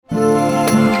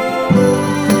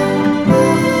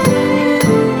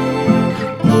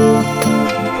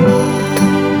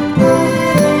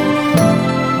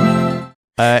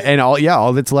And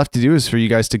all that's left to do is for you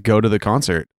guys to go to the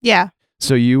concert. Yeah.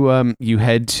 So you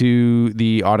head to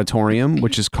the auditorium,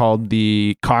 which is called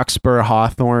the Cockspur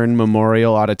Hawthorne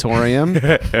Memorial Auditorium.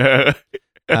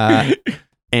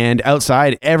 And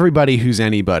outside, everybody who's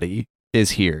anybody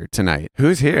is here tonight.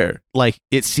 Who's here? Like,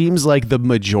 it seems like the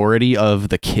majority of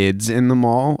the kids in the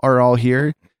mall are all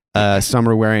here. Some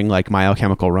are wearing like My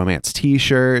Alchemical Romance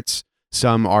t-shirts.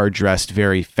 Some are dressed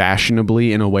very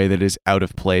fashionably in a way that is out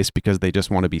of place because they just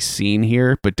want to be seen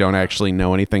here, but don't actually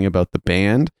know anything about the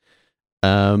band.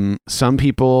 Some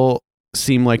people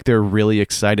seem like they're really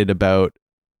excited about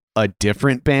a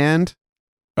different band.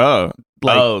 Oh,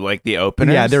 like the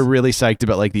openers? Yeah, they're really psyched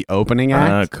about like the opening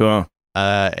act. Oh, cool.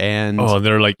 And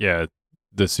they're like,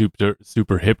 the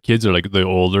super hip kids are like the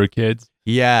older kids.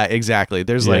 Yeah, exactly.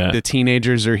 There's like the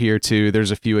teenagers are here too.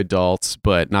 There's a few adults,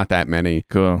 but not that many.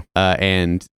 Cool.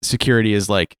 And security is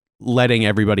like letting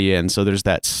everybody in. So there's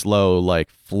that slow like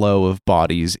flow of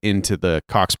bodies into the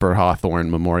Cockspur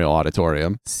Hawthorne Memorial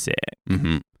Auditorium. Sick.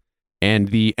 Mm-hmm. And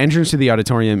the entrance to the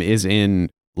auditorium is in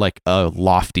like a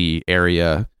lofty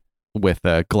area with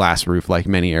a glass roof, like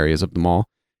many areas of the mall.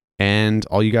 And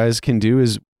all you guys can do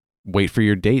is wait for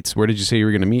your dates. Where did you say you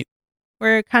were going to meet?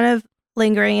 We're kind of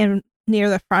lingering in near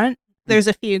the front. There's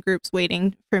a few groups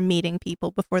waiting for meeting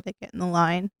people before they get in the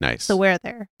line. Nice. So we're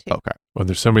there too. Okay. Well,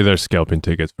 there's somebody there scalping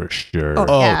tickets for sure.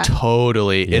 Oh, yeah.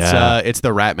 Totally. Yeah. It's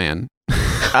the Rat Man.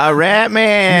 A Rat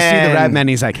Man. You see the Rat Man,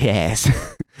 he's like, yes,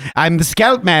 I'm the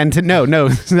Scout Man.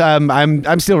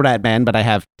 I'm still Rat Man, but I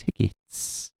have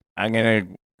tickets. I'm gonna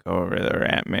go over to the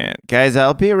Rat Man. Guys,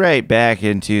 I'll be right back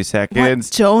in 2 seconds.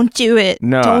 What? Don't do it.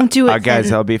 No, don't do it. Guys,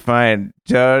 Finn. I'll be fine.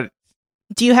 Don't.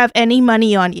 Do you have any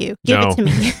money on you? Give No. it to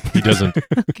me. He doesn't.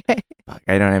 Okay. Fuck,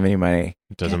 I don't have any money.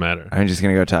 It doesn't matter. I'm just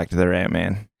gonna go talk to the Rat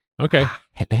Man. Okay.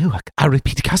 Hello, a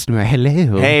repeat customer.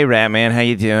 Hello. Hey, Rat Man, how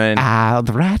you doing?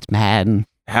 The Rat Man.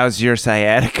 How's your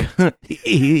sciatica?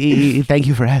 Thank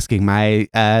you for asking. My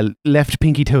left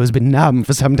pinky toe has been numb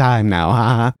for some time now.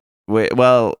 Huh?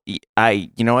 Well, you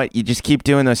know what? You just keep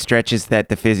doing those stretches that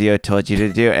the physio told you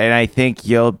to do, and I think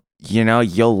you'll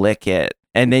lick it,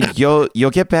 and then you'll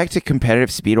get back to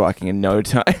competitive speed walking in no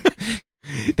time.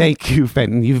 Thank you,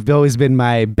 Fenton. You've always been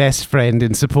my best friend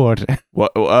and support.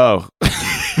 What? Oh.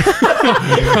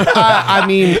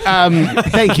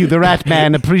 Thank you. The Rat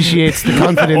Man appreciates the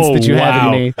confidence that you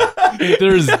have in me.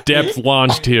 There's depth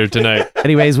launched here tonight.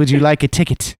 Anyways, would you like a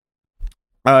ticket?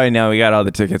 Oh, no, we got all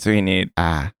the tickets we need.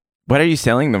 What are you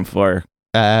selling them for?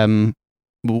 1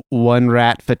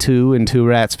 rat for 2 and 2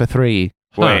 rats for 3.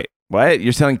 Wait, what?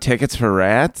 You're selling tickets for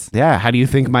rats? Yeah, how do you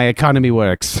think my economy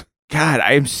works? God,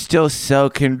 I'm still so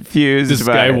confused. This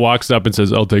guy walks up and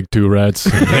says, I'll take 2 rats,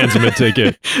 and hands him a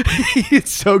ticket. He's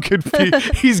so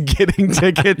confused. He's getting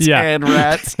tickets Yeah. and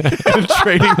rats and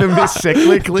trading them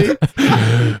cyclically.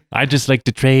 I just like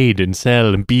to trade and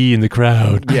sell and be in the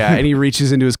crowd. Yeah, and he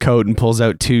reaches into his coat and pulls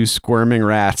out 2 squirming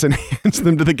rats and hands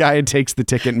them to the guy and takes the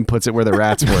ticket and puts it where the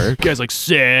rats were. The guy's like,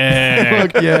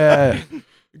 sick. Look, yeah.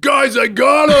 Guys, I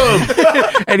got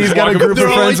him. And he's got a Walk group up, of they're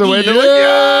friends like, away. They're like,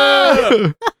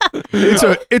 yeah!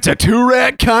 It's a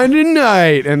 2-rat kind of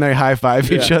night. And they high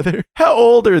five each other. How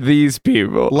old are these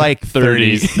people? Like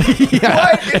 30s. Yeah.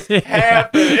 What is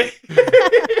happening?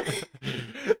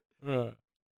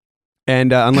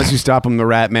 And unless you stop him, the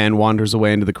Rat Man wanders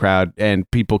away into the crowd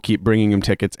and people keep bringing him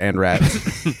tickets and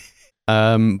rats.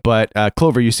 But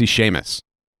Clover, you see Seamus.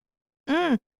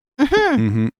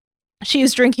 Mm-hmm.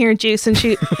 She's drinking her juice and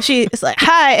she's like,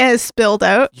 hi, and has spilled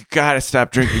out. You gotta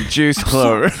stop drinking juice,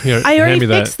 Clover. Here, I hand already me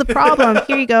fixed that. the problem.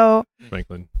 Here you go.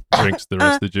 Franklin drinks the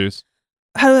rest of the juice.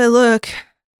 How do I look?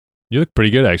 You look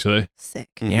pretty good, actually. Sick.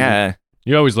 Yeah.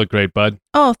 You always look great, bud.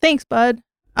 Oh, thanks, bud.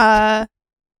 Okay,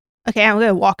 I'm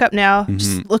gonna walk up now,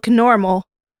 just looking normal.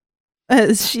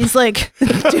 She's like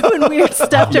doing weird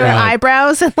stuff to her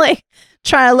eyebrows and like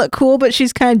trying to look cool, but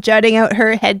she's kind of jutting out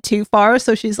her head too far,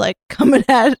 so she's like coming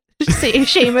at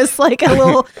Seamus like a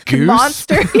little Goose?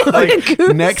 monster. Like a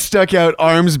goose. neck stuck out,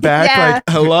 arms back, Yeah. like,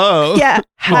 hello. Yeah.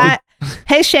 Hi.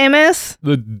 Hey, Seamus.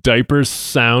 The diaper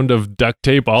sound of duct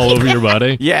tape all over your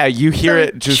body. Yeah, you hear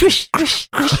it just. Swish, swish,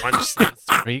 swish.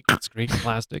 It's great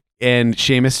plastic. And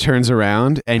Seamus turns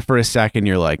around, and for a second,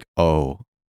 you're like, oh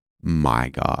my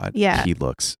God. Yeah. He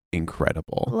looks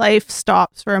incredible. Life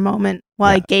stops for a moment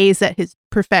while I gaze at his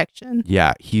perfection.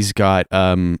 Yeah, he's got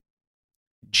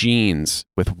jeans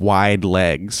with wide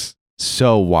legs.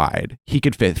 So wide. He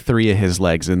could fit 3 of his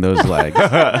legs in those legs.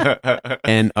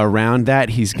 And around that,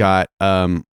 he's got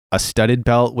a studded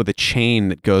belt with a chain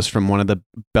that goes from one of the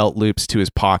belt loops to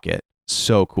his pocket.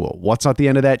 So cool. What's at the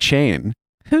end of that chain?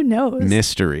 Who knows?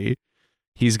 Mystery.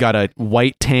 He's got a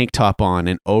white tank top on,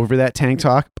 and over that tank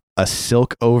top, a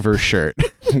silk overshirt.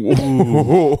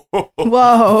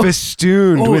 Whoa.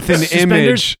 Festooned with an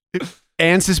suspenders? image.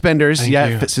 And suspenders. Thank yeah,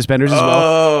 you. suspenders as well.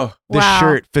 Oh, The Wow.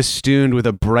 shirt festooned with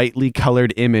a brightly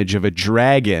colored image of a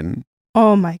dragon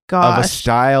Oh my of a gosh.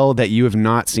 style that you have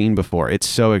not seen before. It's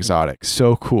so exotic,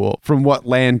 so cool. From what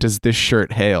land does this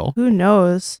shirt hail? Who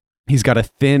knows? He's got a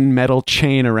thin metal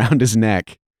chain around his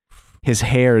neck. His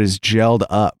hair is gelled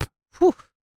up. Whew.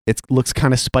 It looks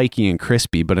kind of spiky and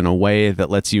crispy, but in a way that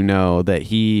lets you know that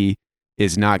he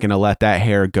is not going to let that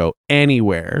hair go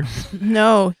anywhere.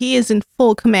 No, he is in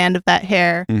full command of that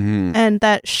hair. Mhm. And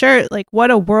that shirt, like,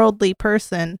 what a worldly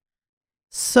person.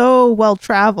 So well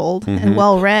traveled Mhm. and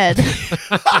well read. It's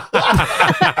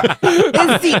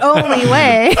the only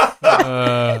way.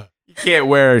 you can't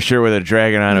wear a shirt with a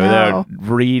dragon on it No. without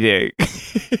reading.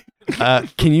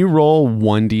 Can you roll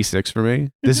 1d6 for me?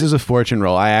 This is a fortune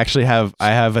roll. I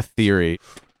have a theory.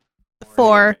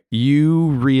 4. You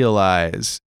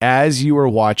realize as you are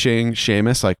watching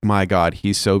Seamus, like, my God,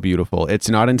 he's so beautiful. It's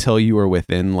not until you are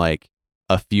within like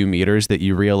a few meters that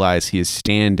you realize he is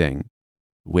standing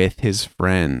with his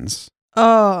friends.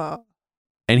 Oh.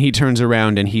 And he turns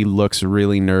around and he looks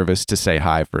really nervous to say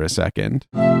hi for a second.